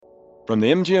From the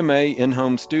MGMA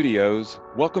in-home studios,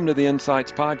 welcome to the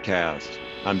Insights Podcast.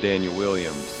 I'm Daniel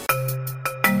Williams.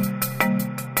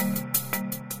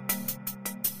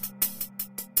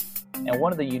 And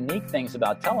one of the unique things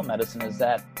about telemedicine is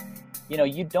that,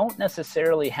 you don't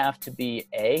necessarily have to be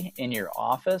A, in your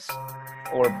office,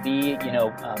 or B,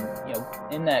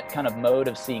 in that kind of mode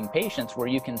of seeing patients where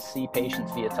you can see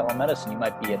patients via telemedicine. You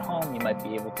might be at home, you might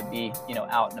be able to be,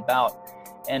 out and about.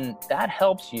 And that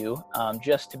helps you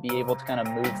just to be able to kind of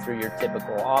move through your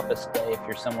typical office day if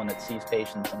you're someone that sees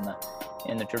patients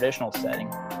in the traditional setting.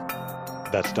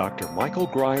 That's Dr. Michael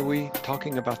Greiwe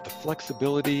talking about the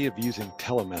flexibility of using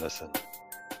telemedicine.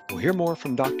 We'll hear more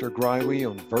from Dr. Greiwe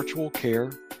on virtual care,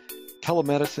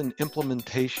 telemedicine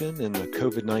implementation in the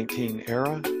COVID-19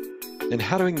 era, and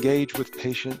how to engage with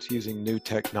patients using new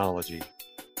technology.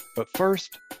 But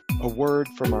first, a word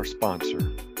from our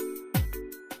sponsor.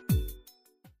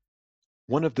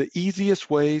 One of the easiest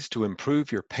ways to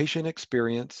improve your patient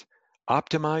experience,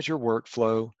 optimize your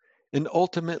workflow, and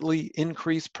ultimately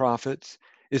increase profits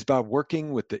is by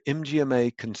working with the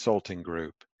MGMA Consulting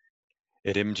Group.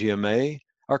 At MGMA,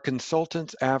 our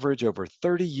consultants average over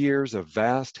 30 years of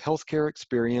vast healthcare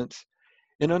experience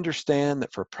and understand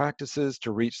that for practices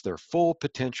to reach their full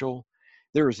potential,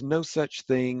 there is no such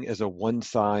thing as a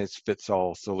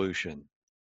one-size-fits-all solution.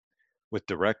 With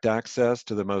direct access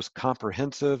to the most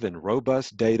comprehensive and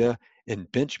robust data and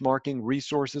benchmarking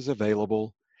resources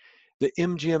available, the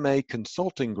MGMA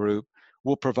Consulting Group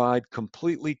will provide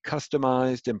completely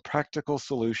customized and practical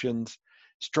solutions,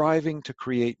 striving to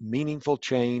create meaningful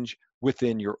change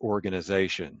within your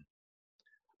organization.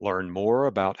 Learn more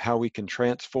about how we can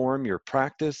transform your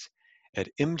practice at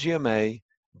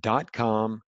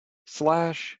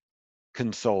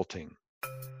mgma.com/consulting.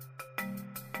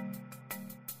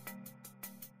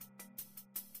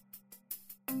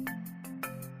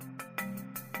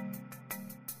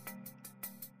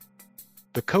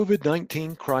 The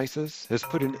COVID-19 crisis has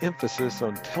put an emphasis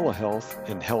on telehealth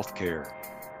in healthcare.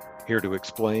 Here to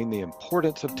explain the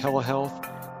importance of telehealth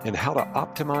and how to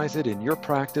optimize it in your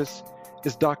practice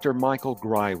is Dr. Michael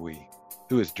Greiwe,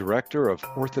 who is Director of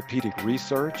Orthopedic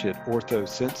Research at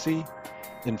OrthoSensi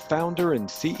and founder and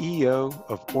CEO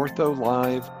of Ortho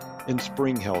Live and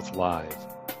Spring Health Live.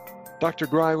 Dr.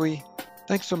 Greiwe,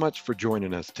 thanks so much for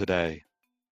joining us today.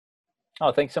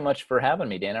 Oh, thanks so much for having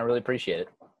me, Dan. I really appreciate it.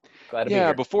 Glad to be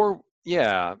here.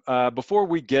 Before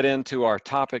we get into our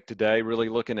topic today, really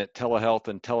looking at telehealth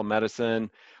and telemedicine,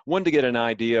 wanted to get an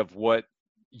idea of what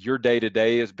your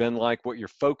day-to-day has been like, what your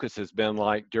focus has been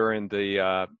like during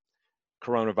the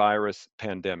coronavirus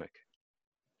pandemic.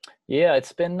 Yeah,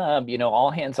 it's been, all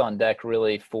hands on deck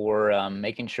really for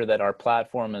making sure that our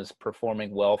platform is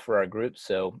performing well for our group.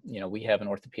 So, we have an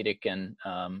orthopedic and,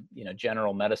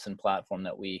 general medicine platform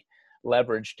that we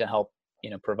leverage to help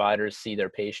providers see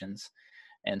their patients.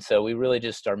 And so we really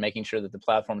just are making sure that the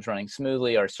platform's running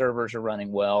smoothly, our servers are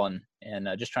running well, and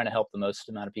just trying to help the most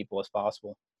amount of people as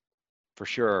possible. For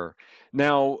sure.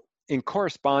 Now, in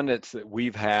correspondence that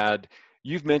we've had,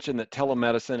 you've mentioned that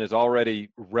telemedicine is already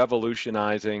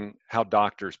revolutionizing how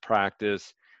doctors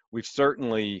practice. We've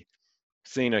certainly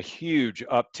seen a huge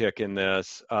uptick in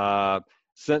this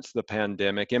since the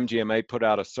pandemic. MGMA put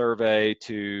out a survey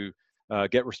to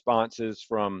get responses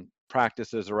from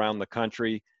practices around the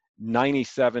country.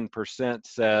 97%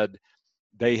 said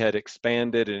they had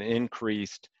expanded and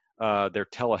increased their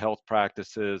telehealth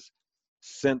practices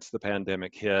since the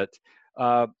pandemic hit.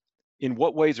 In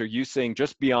what ways are you seeing,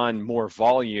 just beyond more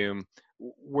volume,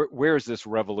 where is this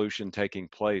revolution taking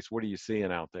place? What are you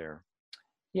seeing out there?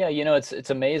 Yeah, it's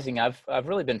amazing. I've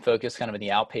really been focused kind of in the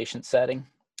outpatient setting.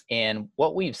 And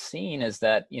what we've seen is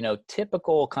that,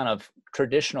 typical kind of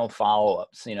traditional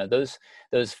follow-ups, those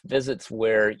visits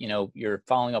where, you're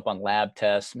following up on lab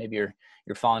tests, maybe you're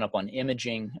following up on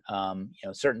imaging,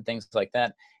 certain things like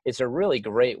that. It's a really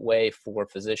great way for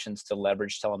physicians to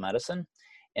leverage telemedicine.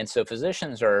 And so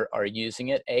physicians are using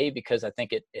it, A, because I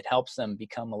think it helps them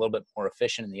become a little bit more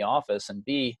efficient in the office, and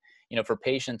B, for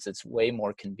patients, it's way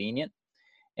more convenient.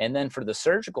 And then for the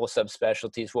surgical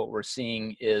subspecialties, what we're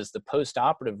seeing is the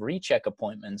post-operative recheck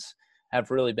appointments have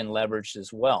really been leveraged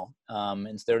as well.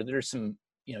 And so there's some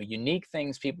unique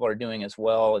things people are doing as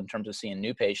well in terms of seeing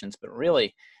new patients, but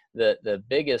really the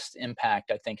biggest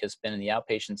impact I think has been in the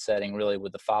outpatient setting, really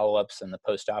with the follow-ups and the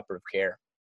post-operative care.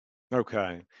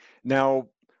 Okay. Now,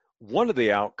 one of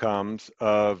the outcomes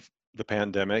of the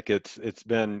pandemic, it's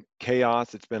been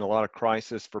chaos, it's been a lot of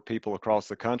crisis for people across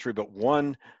the country, but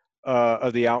one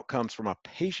of the outcomes from a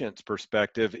patient's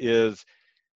perspective is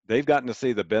they've gotten to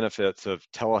see the benefits of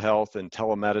telehealth and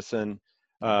telemedicine.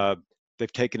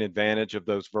 they've taken advantage of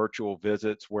those virtual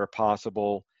visits where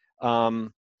possible.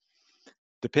 Um,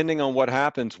 Depending on what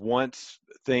happens once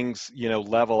things,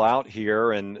 level out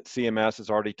here, and CMS has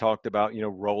already talked about,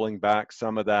 rolling back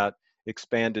some of that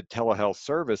expanded telehealth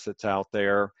service that's out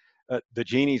there. The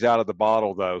genie's out of the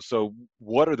bottle, though. So,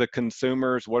 what are the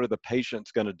consumers, what are the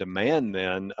patients going to demand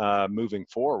then moving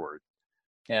forward?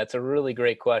 Yeah, it's a really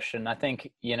great question. I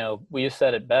think, we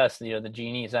said it best, the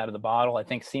genie is out of the bottle. I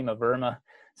think Seema Verma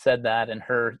said that in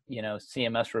her,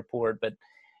 CMS report, but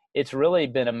it's really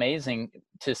been amazing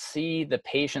to see the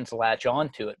patients latch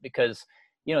onto it because,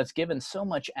 it's given so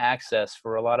much access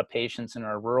for a lot of patients in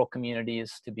our rural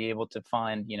communities to be able to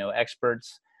find,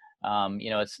 experts.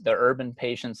 It's the urban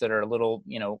patients that are a little,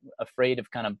 afraid of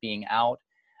kind of being out.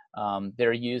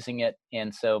 They're using it.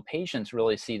 And so patients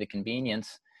really see the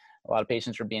convenience. A lot of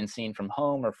patients are being seen from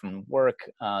home or from work.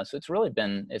 So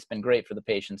it's been great for the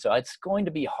patient. So it's going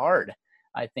to be hard,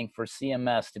 I think, for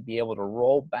CMS to be able to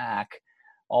roll back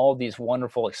all these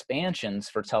wonderful expansions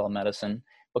for telemedicine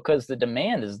because the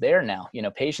demand is there now.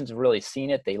 Patients have really seen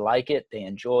it. They like it. They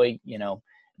enjoy,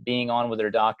 being on with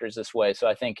their doctors this way. So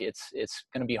I think it's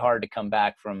going to be hard to come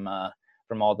back from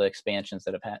all the expansions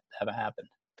that have happened.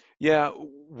 Yeah,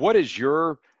 what has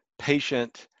your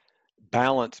patient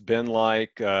balance been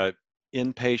like,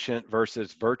 inpatient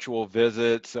versus virtual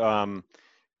visits?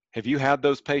 Have you had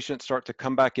those patients start to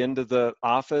come back into the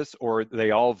office, or are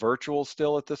they all virtual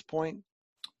still at this point?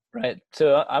 Right.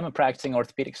 So I'm a practicing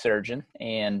orthopedic surgeon,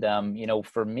 and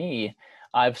for me,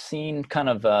 I've seen kind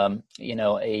of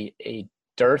a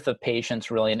dearth of patients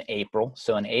really in April.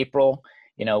 So in April,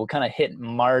 we kind of hit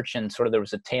March, and sort of there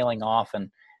was a tailing off.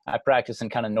 And I practice in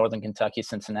kind of northern Kentucky,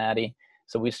 Cincinnati.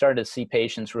 So we started to see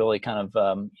patients really kind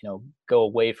of go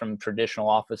away from traditional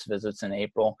office visits in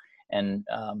April, and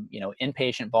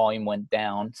inpatient volume went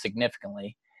down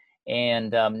significantly.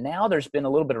 And now there's been a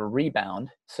little bit of a rebound.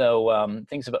 So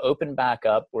things have opened back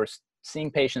up. We're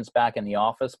seeing patients back in the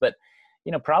office, but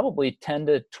probably 10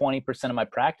 to 20% of my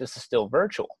practice is still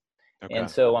virtual. And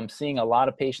Okay. so I'm seeing a lot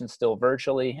of patients still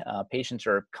virtually. Patients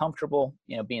are comfortable,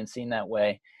 being seen that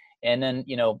way. And then,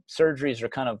 surgeries are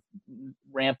kind of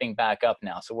ramping back up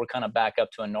now. So we're kind of back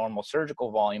up to a normal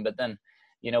surgical volume. But then,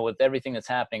 with everything that's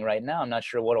happening right now, I'm not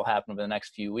sure what will happen over the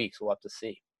next few weeks. We'll have to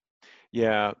see.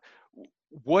 Yeah.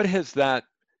 What has that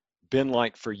been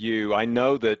like for you? I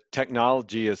know that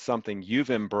technology is something you've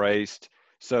embraced,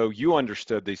 so you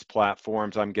understood these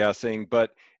platforms, I'm guessing.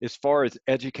 But as far as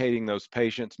educating those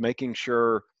patients, making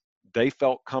sure they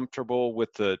felt comfortable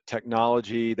with the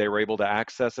technology, they were able to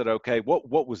access it okay, what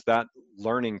was that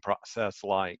learning process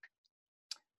like?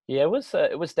 Yeah, it was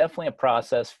definitely a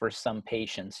process for some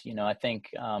patients. I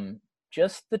think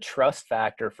just the trust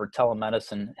factor for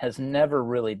telemedicine has never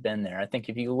really been there. I think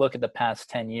if you look at the past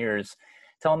 10 years,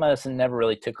 telemedicine never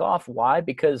really took off. Why?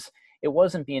 Because it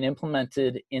wasn't being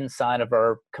implemented inside of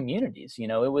our communities. It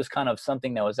was kind of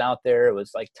something that was out there. It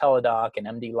was like Teledoc and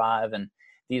MD Live and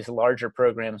these larger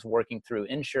programs working through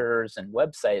insurers and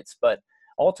websites. But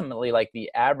ultimately, like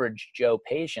the average Joe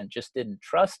patient just didn't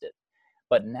trust it.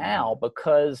 But Hmm. now,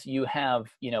 because you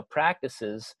have,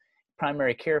 practices,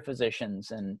 primary care physicians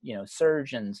and,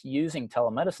 surgeons using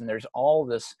telemedicine, there's all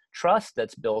this trust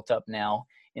that's built up now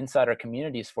inside our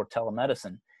communities for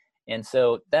telemedicine. And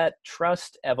so that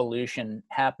trust evolution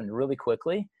happened really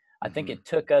quickly. I think Hmm. it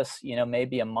took us,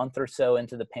 maybe a month or so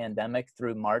into the pandemic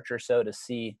through March or so to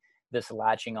see this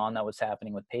latching on that was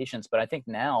happening with patients. But I think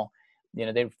now,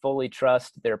 they fully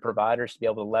trust their providers to be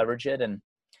able to leverage it. And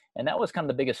that was kind of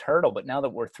the biggest hurdle. But now that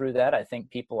we're through that, I think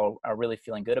people are really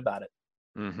feeling good about it.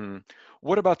 Hmm.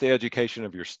 What about the education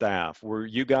of your staff? Were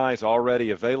you guys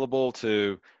already available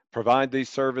to provide these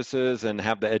services and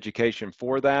have the education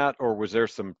for that, or was there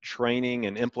some training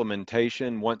and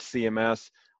implementation once CMS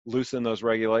loosened those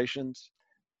regulations?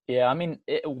 Yeah, I mean,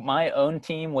 my own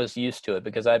team was used to it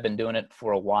because I've been doing it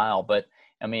for a while. But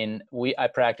I mean, I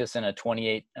practice in a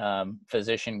 28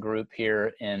 physician group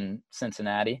here in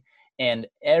Cincinnati, and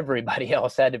everybody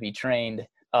else had to be trained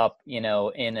up, in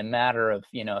a matter of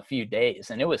a few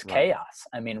days, and it was Right. chaos.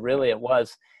 I mean, Yeah. really, it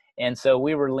was. And so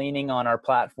we were leaning on our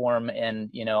platform, and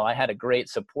I had a great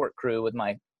support crew with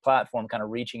my platform, kind of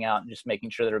reaching out and just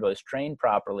making sure that everybody's trained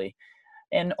properly.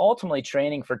 And ultimately,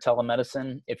 training for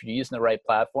telemedicine, if you're using the right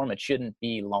platform, it shouldn't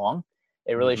be long.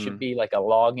 It really should Hmm. be like a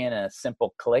login and a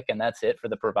simple click, and that's it for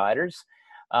the providers.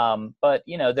 But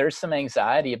there's some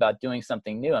anxiety about doing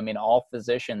something new. I mean, all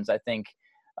physicians, I think,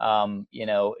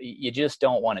 you just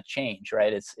don't want to change,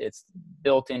 right? It's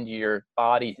built into your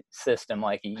body system,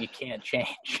 like you can't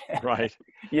change, Right.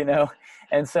 you know.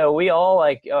 And so we all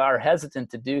like are hesitant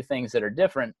to do things that are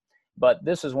different, But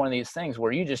this was one of these things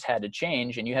where you just had to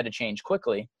change, and you had to change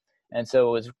quickly. And so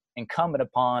it was incumbent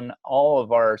upon all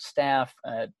of our staff,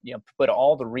 put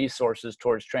all the resources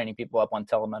towards training people up on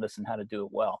telemedicine, how to do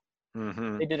it well.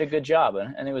 Hmm. They did a good job,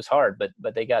 and it was hard,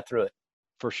 but they got through it.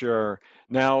 For sure.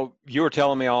 Now, you were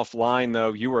telling me offline,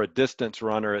 though, you were a distance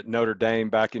runner at Notre Dame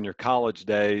back in your college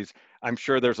days. I'm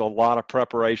sure there's a lot of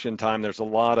preparation time. There's a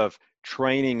lot of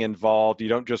training involved. You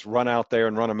don't just run out there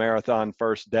and run a marathon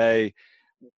first day.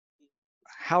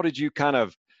 How did you kind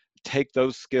of take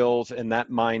those skills and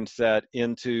that mindset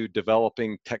into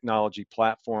developing technology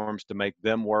platforms to make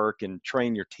them work and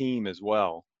train your team as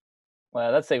well?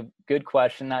 Well, that's a good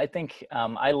question. I think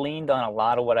I leaned on a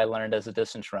lot of what I learned as a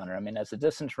distance runner. I mean, as a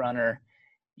distance runner,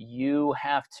 you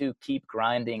have to keep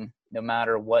grinding no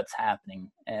matter what's happening.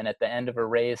 And at the end of a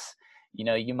race,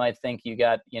 you might think you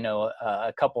got,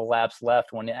 a couple laps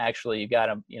left when actually you got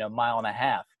a, mile and a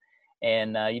half.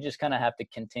 And you just kind of have to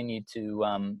continue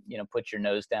to, put your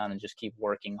nose down and just keep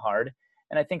working hard.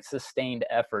 And I think sustained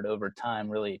effort over time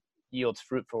really yields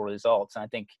fruitful results. And I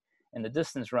think in the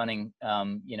distance running,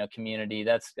 community,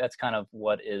 that's kind of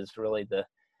what is really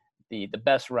the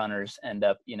best runners end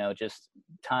up, just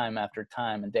time after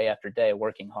time and day after day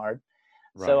working hard.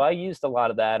 So Right. I used a lot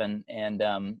of that, and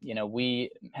we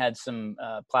had some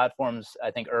platforms I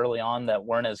think early on that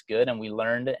weren't as good, and we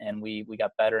learned and we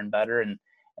got better and better,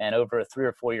 and over a 3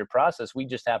 or 4 year process, we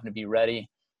just happened to be ready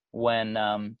when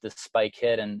the spike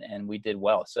hit, and we did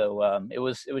well. So it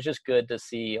was just good to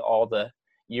see all the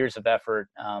years of effort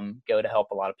go to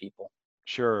help a lot of people.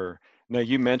 Sure. Now,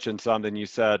 you mentioned something. You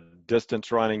said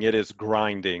distance running, it is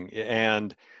grinding.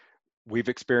 And we've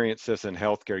experienced this in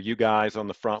healthcare. You guys on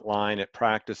the front line at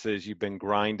practices, you've been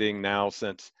grinding now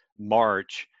since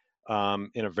March,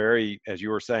 in a very, as you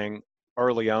were saying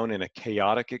early on, in a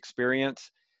chaotic experience.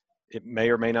 It may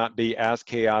or may not be as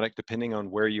chaotic depending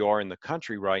on where you are in the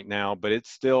country right now, but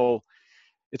it's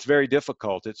very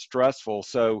difficult. It's stressful.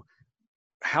 So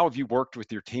how have you worked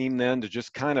with your team then to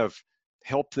just kind of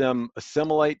help them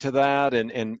assimilate to that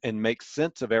and make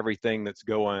sense of everything that's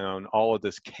going on, all of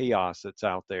this chaos that's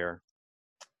out there?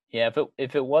 Yeah,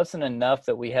 if it wasn't enough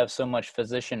that we have so much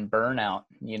physician burnout,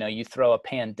 you throw a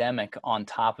pandemic on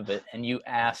top of it, and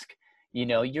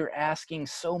you're asking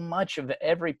so much of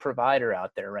every provider out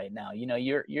there right now.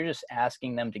 You're just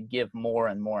asking them to give more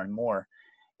and more and more.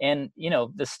 And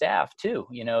the staff too.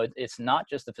 It's not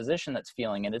just the physician that's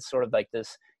feeling it. It's sort of like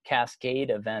this cascade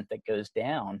event that goes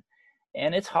down.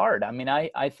 And it's hard. I mean,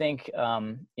 I think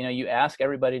you ask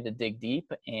everybody to dig deep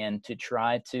and to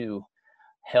try to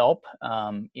help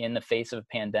in the face of a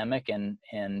pandemic,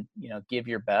 and give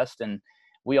your best. And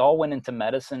we all went into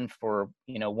medicine for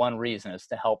one reason, is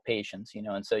to help patients.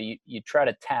 And so you try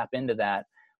to tap into that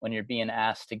when you're being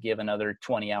asked to give another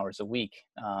 20 hours a week,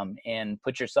 and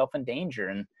put yourself in danger.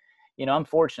 And I'm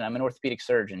fortunate. I'm an orthopedic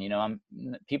surgeon.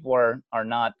 People are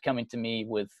not coming to me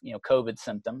with COVID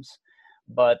symptoms,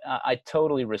 but I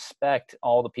totally respect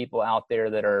all the people out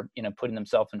there that are putting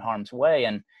themselves in harm's way,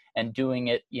 and doing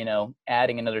it,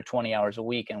 adding another 20 hours a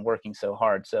week and working so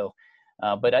hard. So,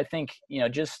 but I think,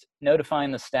 just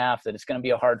notifying the staff that it's going to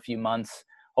be a hard few months.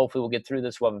 Hopefully we'll get through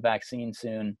this. We'll have a vaccine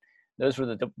soon. Those were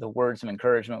the words of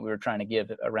encouragement we were trying to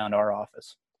give around our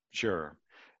office. Sure.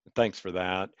 Thanks for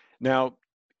that. Now,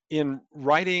 in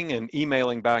writing and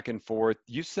emailing back and forth,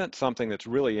 you sent something that's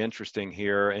really interesting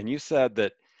here. And you said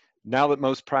that now that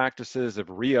most practices have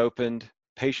reopened,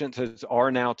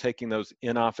 are now taking those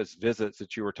in-office visits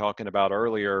that you were talking about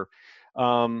earlier.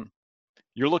 Um,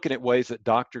 you're looking at ways that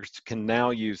doctors can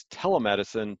now use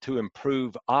telemedicine to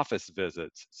improve office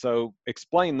visits. So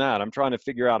explain that. I'm trying to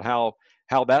figure out how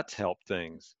that's helped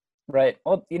things. Right.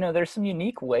 Well, there's some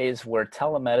unique ways where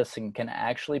telemedicine can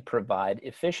actually provide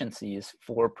efficiencies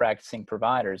for practicing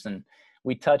providers. And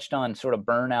we touched on sort of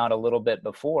burnout a little bit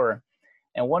before.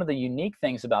 And one of the unique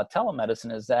things about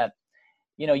telemedicine is that,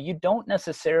 you don't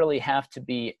necessarily have to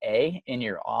be A, in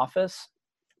your office,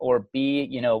 or B,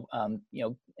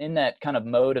 in that kind of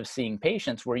mode of seeing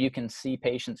patients where you can see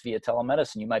patients via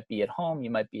telemedicine. You might be at home, you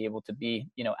might be able to be,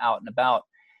 out and about.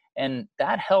 And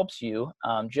that helps you,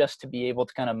 just to be able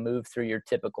to kind of move through your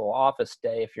typical office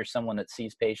day if you're someone that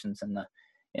sees patients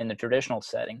in the traditional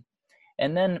setting.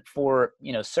 And then for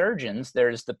surgeons,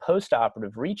 there's the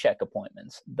post-operative recheck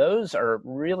appointments. Those are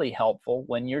really helpful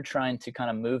when you're trying to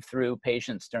kind of move through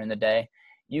patients during the day.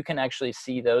 You can actually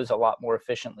see those a lot more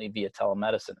efficiently via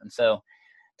telemedicine. And so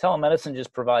telemedicine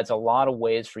just provides a lot of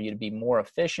ways for you to be more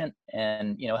efficient,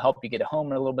 and help you get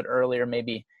home a little bit earlier,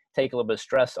 maybe take a little bit of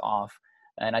stress off.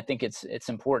 And I think it's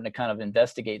important to kind of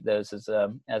investigate those as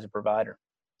a provider.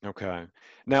 Okay.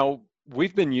 Now,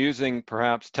 we've been using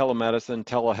perhaps telemedicine,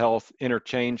 telehealth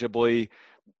interchangeably.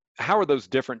 How are those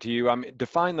different to you? I mean,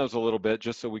 define those a little bit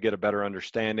just so we get a better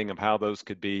understanding of how those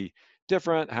could be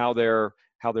different, how they're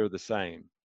the same.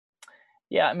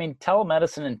 Yeah, I mean,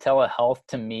 telemedicine and telehealth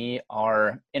to me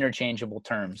are interchangeable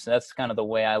terms. That's kind of the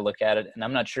way I look at it. And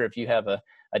I'm not sure if you have a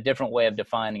different way of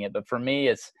defining it, but for me,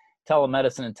 it's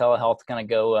telemedicine and telehealth kind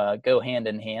of go hand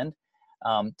in hand.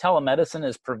 Telemedicine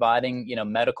is providing,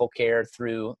 medical care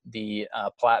through the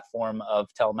platform of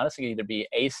telemedicine. It can either be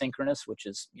asynchronous, which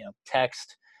is,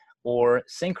 text, or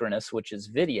synchronous, which is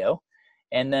video.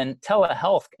 And then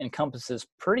telehealth encompasses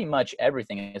pretty much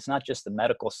everything. It's not just the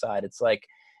medical side. It's like,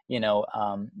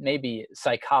 maybe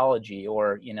psychology,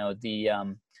 or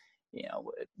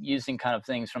using kind of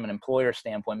things from an employer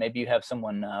standpoint. Maybe you have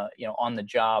someone on the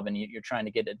job, and you're trying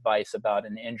to get advice about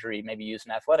an injury. Maybe use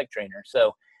an athletic trainer.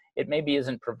 So it maybe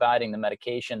isn't providing the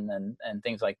medication and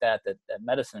things like that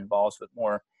medicine involves, but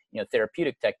more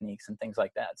therapeutic techniques and things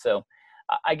like that. So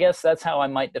I guess that's how I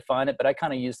might define it. But I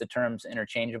kind of use the terms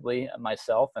interchangeably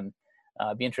myself, and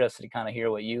be interested to kind of hear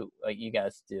what you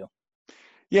guys do.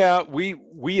 Yeah,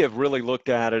 we have really looked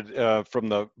at it from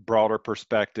the broader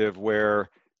perspective, where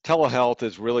telehealth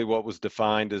is really what was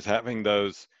defined as having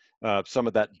those some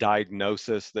of that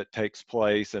diagnosis that takes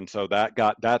place, and so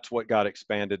that's what got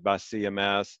expanded by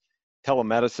CMS.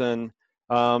 Telemedicine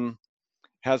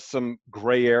has some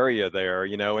gray area there,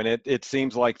 and it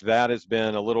seems like that has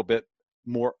been a little bit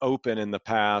more open in the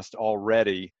past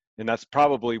already, and that's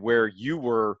probably where you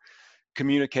were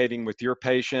communicating with your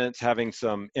patients, having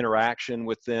some interaction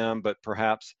with them, but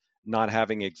perhaps not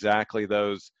having exactly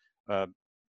those uh,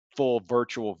 full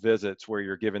virtual visits where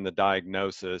you're given the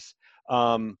diagnosis.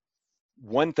 Um,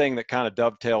 One thing that kind of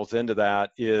dovetails into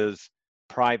that is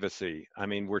privacy. I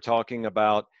mean, we're talking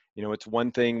about, it's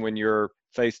one thing when you're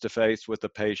face to face with a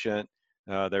patient,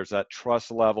 there's that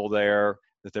trust level there,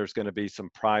 that there's going to be some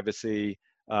privacy.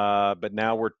 But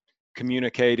now we're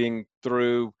communicating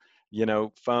through,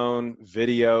 phone,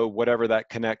 video, whatever that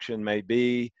connection may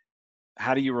be.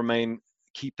 How do you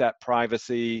keep that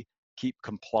privacy, keep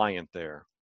compliant there?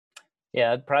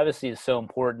 Yeah, privacy is so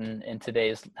important in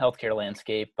today's healthcare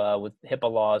landscape with HIPAA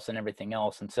laws and everything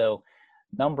else. And so,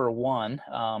 number one,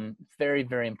 very,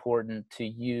 very important to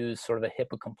use sort of a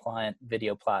HIPAA compliant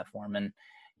video platform. And,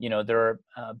 there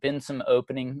have been some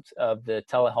openings of the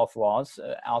telehealth laws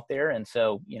out there. And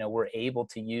so, we're able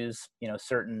to use,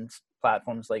 certain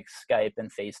platforms like Skype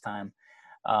and FaceTime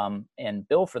and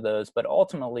bill for those. But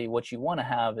ultimately, what you want to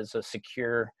have is a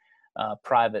secure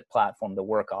private platform to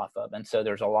work off of. And so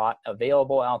there's a lot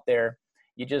available out there.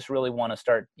 You just really want to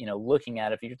start, looking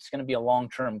at, if it's going to be a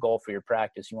long-term goal for your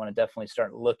practice, you want to definitely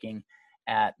start looking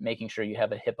at making sure you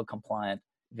have a HIPAA compliant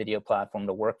video platform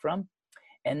to work from.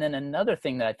 And then another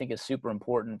thing that I think is super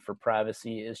important for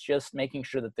privacy is just making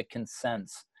sure that the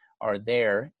consents are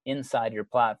there inside your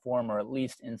platform, or at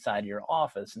least inside your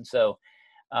office. And so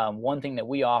one thing that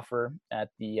we offer at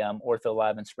the Ortho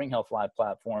Live and Spring Health Live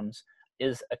platforms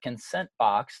is a consent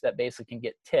box that basically can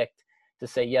get ticked to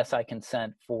say, yes, I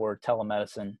consent for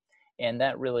telemedicine. And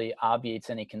that really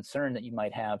obviates any concern that you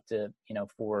might have to,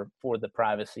 for the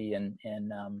privacy and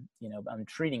I'm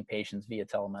treating patients via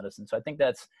telemedicine. So I think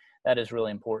that is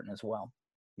really important as well.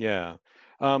 Yeah.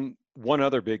 One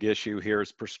other big issue here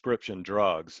is prescription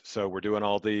drugs. So we're doing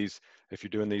all these, if you're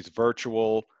doing these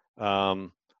virtual,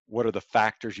 um, what are the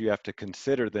factors you have to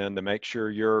consider then to make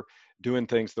sure you're doing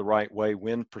things the right way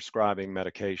when prescribing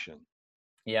medication?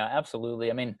 Yeah,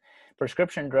 absolutely. I mean,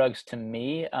 prescription drugs to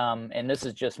me, and this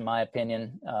is just my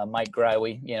opinion, Mike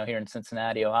Greiwe, here in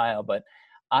Cincinnati, Ohio, but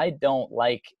I don't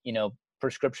like,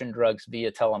 prescription drugs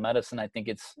via telemedicine. I think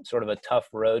it's sort of a tough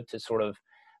road to sort of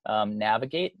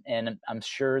navigate. And I'm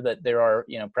sure that there are,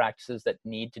 practices that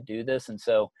need to do this. And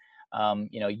so,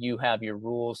 you have your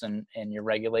rules and your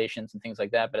regulations and things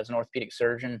like that. But as an orthopedic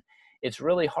surgeon, it's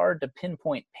really hard to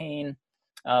pinpoint pain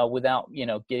without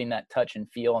getting that touch and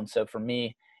feel. And so for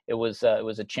me, it was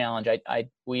a challenge.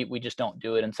 We just don't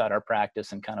do it inside our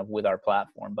practice and kind of with our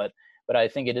platform. But I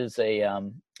think it is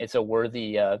it's a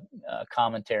worthy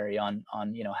commentary on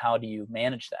how do you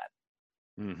manage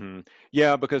that.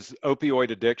 Yeah, because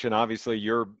opioid addiction, obviously,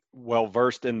 you're well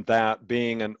versed in that,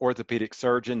 being an orthopedic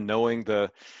surgeon, knowing the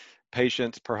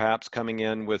patients perhaps coming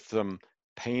in with some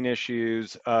pain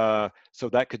issues. So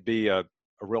that could be a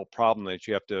real problem that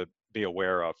you have to be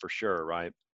aware of for sure,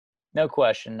 right? No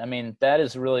question. I mean, that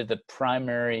is really the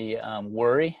primary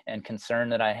worry and concern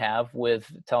that I have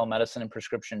with telemedicine and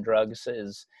prescription drugs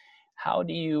is how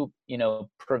do you,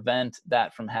 prevent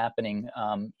that from happening?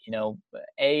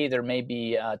 There may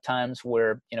be times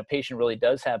where, patient really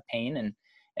does have pain,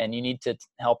 and you need to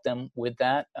help them with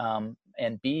that.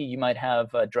 And B, you might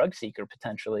have a drug seeker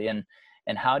potentially, and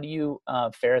how do you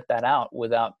ferret that out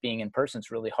without being in person?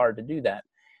 It's really hard to do that.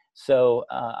 So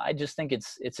I just think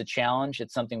it's a challenge.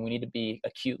 It's something we need to be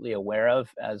acutely aware of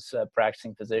as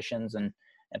practicing physicians and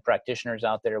practitioners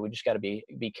out there. We just got to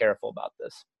be careful about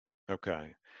this.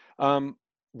 Okay. Um,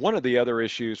 One of the other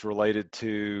issues related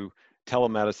to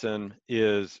telemedicine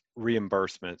is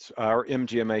reimbursements. Our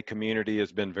MGMA community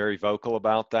has been very vocal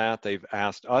about that. They've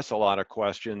asked us a lot of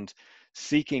questions,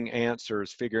 seeking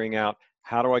answers, figuring out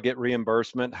how do I get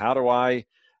reimbursement? How do I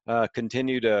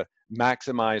continue to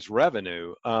maximize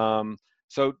revenue?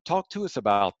 So talk to us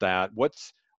about that. What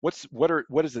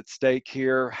is at stake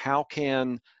here? How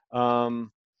can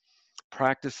um,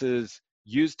 practices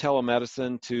use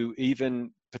telemedicine to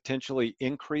even potentially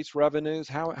increase revenues?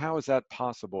 How is that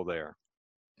possible there?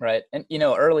 Right. And,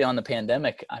 early on the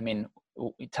pandemic, I mean,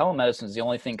 telemedicine is the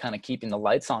only thing kind of keeping the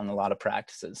lights on in a lot of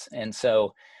practices. And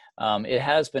so it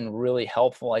has been really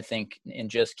helpful, I think, in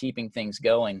just keeping things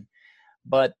going.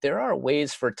 But there are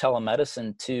ways for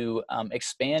telemedicine to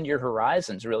expand your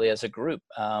horizons really as a group.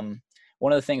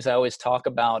 One of the things I always talk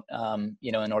about,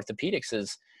 in orthopedics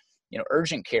is,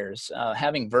 urgent cares,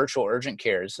 having virtual urgent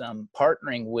cares,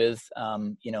 partnering with,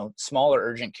 smaller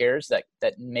urgent cares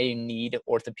that may need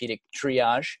orthopedic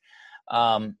triage.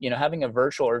 Having a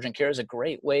virtual urgent care is a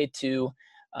great way to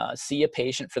see a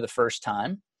patient for the first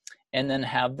time, and then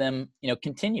have them,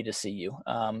 continue to see you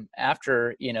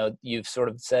after, you've sort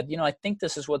of said, I think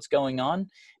this is what's going on.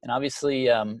 And obviously,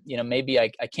 maybe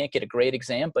I can't get a great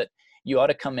exam, but you ought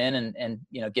to come in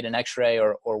and get an x-ray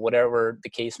or whatever the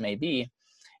case may be.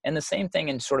 And the same thing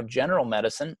in sort of general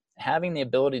medicine, having the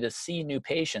ability to see new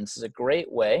patients is a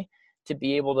great way to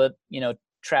be able to,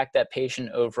 track that patient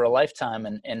over a lifetime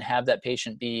and have that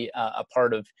patient be a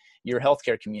part of your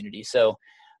healthcare community. So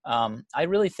I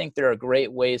really think there are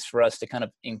great ways for us to kind of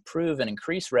improve and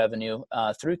increase revenue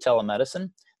through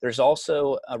telemedicine. There's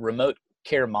also a remote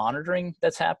care monitoring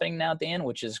that's happening now, Dan,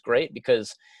 which is great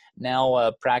because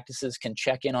now practices can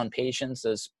check in on patients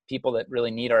as people that really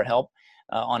need our help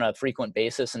on a frequent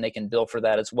basis, and they can bill for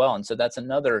that as well. And so that's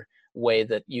another way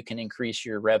that you can increase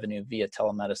your revenue via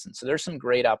telemedicine. So there's some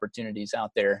great opportunities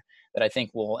out there that I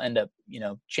think will end up,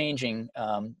 changing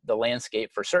the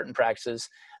landscape for certain practices,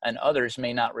 and others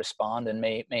may not respond and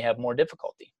may have more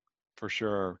difficulty. For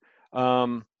sure.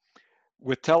 Um,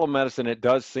 with telemedicine, it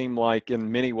does seem like in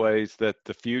many ways that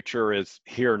the future is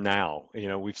here now.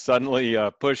 We've suddenly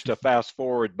pushed a fast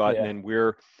forward button, Yeah. and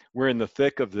we're in the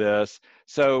thick of this.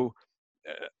 So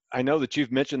I know that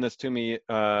you've mentioned this to me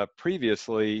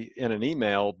previously in an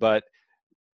email, but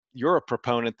you're a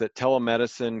proponent that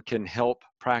telemedicine can help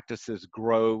practices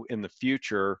grow in the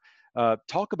future.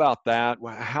 Talk about that.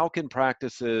 How can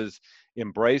practices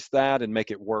embrace that and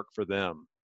make it work for them?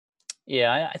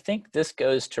 Yeah, I think this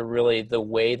goes to really the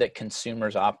way that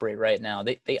consumers operate right now.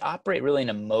 They operate really in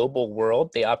a mobile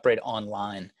world. They operate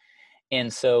online.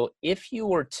 And so if you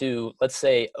were to, let's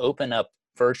say, open up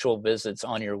virtual visits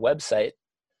on your website,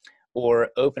 or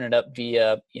open it up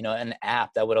via, an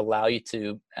app that would allow you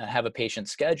to have a patient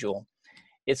schedule,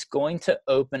 it's going to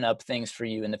open up things for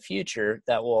you in the future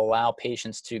that will allow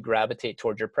patients to gravitate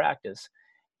towards your practice.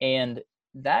 And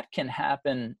that can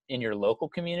happen in your local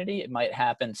community. It might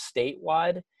happen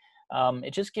statewide.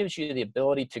 It just gives you the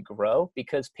ability to grow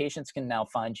because patients can now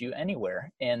find you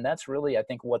anywhere. And that's really, I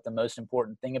think, what the most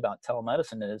important thing about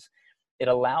telemedicine is. It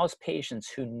allows patients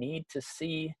who need to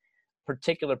see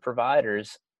particular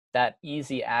providers that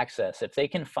easy access. If they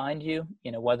can find you,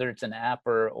 whether it's an app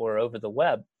or over the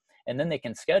web, and then they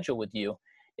can schedule with you,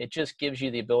 it just gives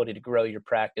you the ability to grow your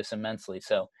practice immensely.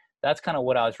 So that's kind of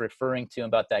what I was referring to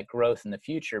about that growth in the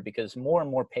future, because more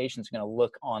and more patients are going to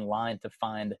look online to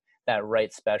find that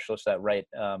right specialist, that right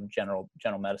general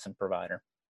medicine provider.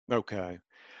 Okay.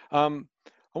 Um,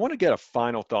 I want to get a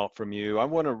final thought from you. I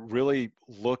want to really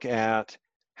look at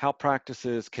how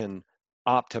practices can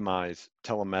optimize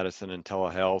telemedicine and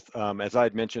telehealth. As I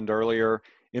had mentioned earlier,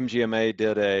 MGMA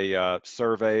did a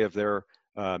survey of their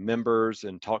members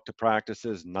and talked to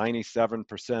practices.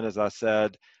 97%, as I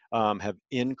said, have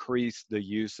increased the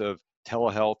use of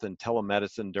telehealth and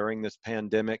telemedicine during this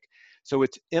pandemic. So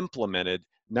it's implemented.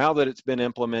 Now that it's been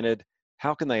implemented,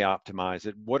 how can they optimize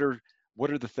it? What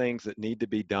are the things that need to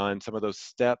be done, some of those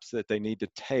steps that they need to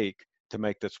take to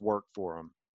make this work for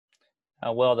them?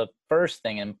 Well, the first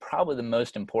thing, and probably the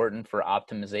most important for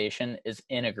optimization, is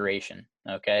integration.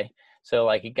 Okay. So,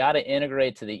 like, you got to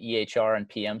integrate to the EHR and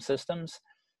PM systems,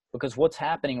 because what's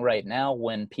happening right now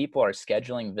when people are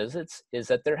scheduling visits is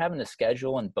that they're having to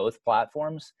schedule in both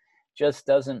platforms. just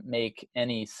doesn't make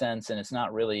any sense, and it's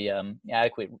not really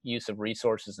adequate use of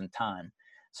resources and time.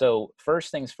 So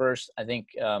first things first, I think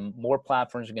more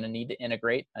platforms are going to need to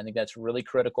integrate. I think that's really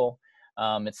critical.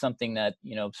 It's something that,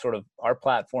 sort of our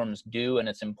platforms do, and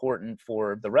it's important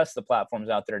for the rest of the platforms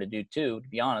out there to do too, to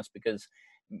be honest, because,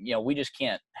 we just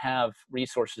can't have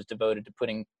resources devoted to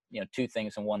putting, two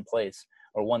things in one place,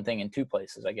 or one thing in two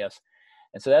places, I guess.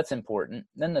 And so that's important.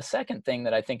 Then the second thing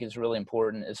that I think is really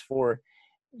important is for,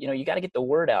 you got to get the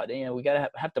word out. We got to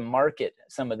have to market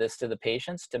some of this to the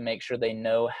patients to make sure they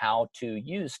know how to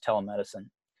use telemedicine.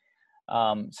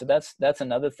 So that's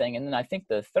another thing. And then I think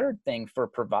the third thing for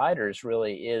providers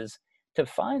really is to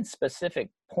find specific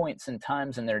points and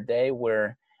times in their day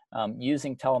where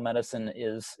using telemedicine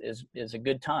is a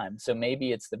good time. So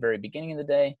maybe it's the very beginning of the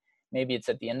day, maybe it's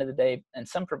at the end of the day, and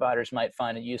some providers might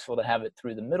find it useful to have it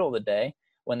through the middle of the day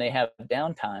when they have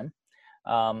downtime.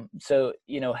 So,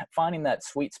 finding that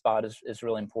sweet spot is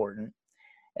really important.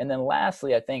 And then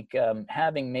lastly, I think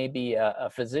having maybe a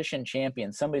physician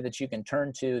champion, somebody that you can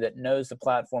turn to that knows the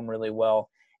platform really well,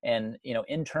 and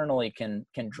internally can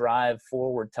drive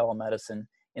forward telemedicine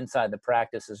inside the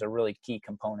practice is a really key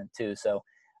component too. So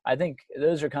I think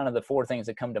those are kind of the four things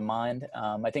that come to mind.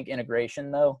 I think integration,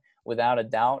 though, without a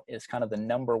doubt, is kind of the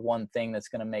number one thing that's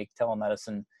going to make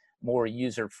telemedicine more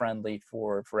user friendly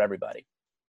for everybody.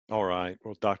 All right.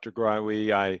 Well, Dr.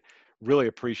 Greiwe, I really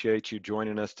appreciate you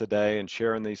joining us today and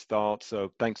sharing these thoughts.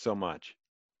 So thanks so much.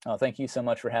 Oh, thank you so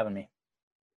much for having me.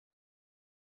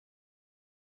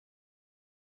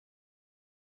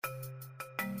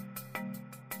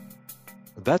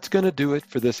 That's going to do it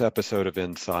for this episode of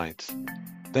Insights.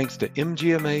 Thanks to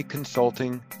MGMA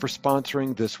Consulting for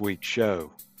sponsoring this week's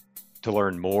show. To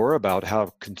learn more about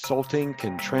how consulting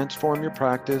can transform your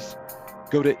practice,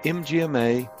 go to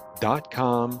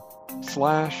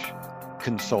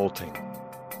mgma.com/consulting.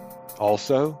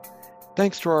 Also,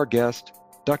 thanks to our guest,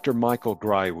 Dr. Michael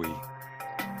Greiwe.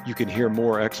 You can hear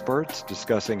more experts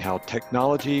discussing how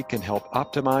technology can help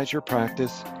optimize your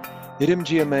practice at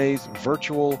MGMA's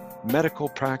virtual Medical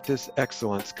Practice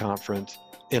Excellence Conference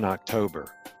in October.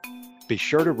 Be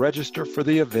sure to register for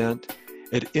the event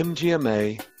at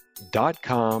mgma.com/MPEC.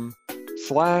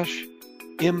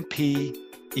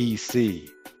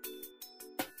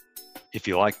 If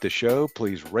you like the show,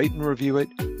 please rate and review it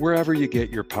wherever you get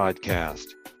your podcast.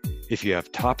 If you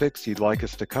have topics you'd like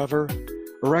us to cover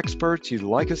or experts you'd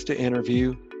like us to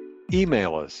interview,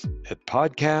 email us at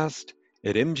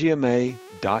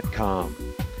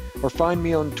podcast@mgma.com or find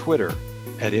me on Twitter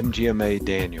at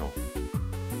mgmadaniel.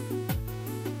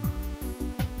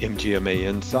 MGMA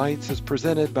Insights is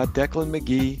presented by Declan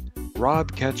McGee,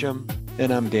 Rob Ketchum,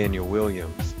 and I'm Daniel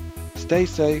Williams. Stay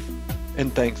safe,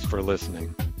 and thanks for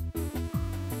listening.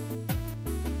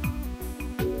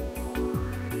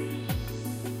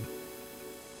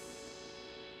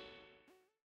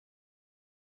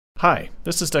 Hi,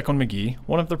 this is Declan McGee,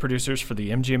 one of the producers for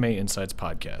the MGMA Insights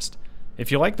podcast.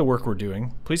 If you like the work we're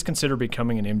doing, please consider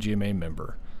becoming an MGMA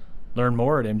member. Learn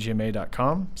more at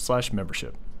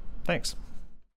mgma.com/membership. Thanks.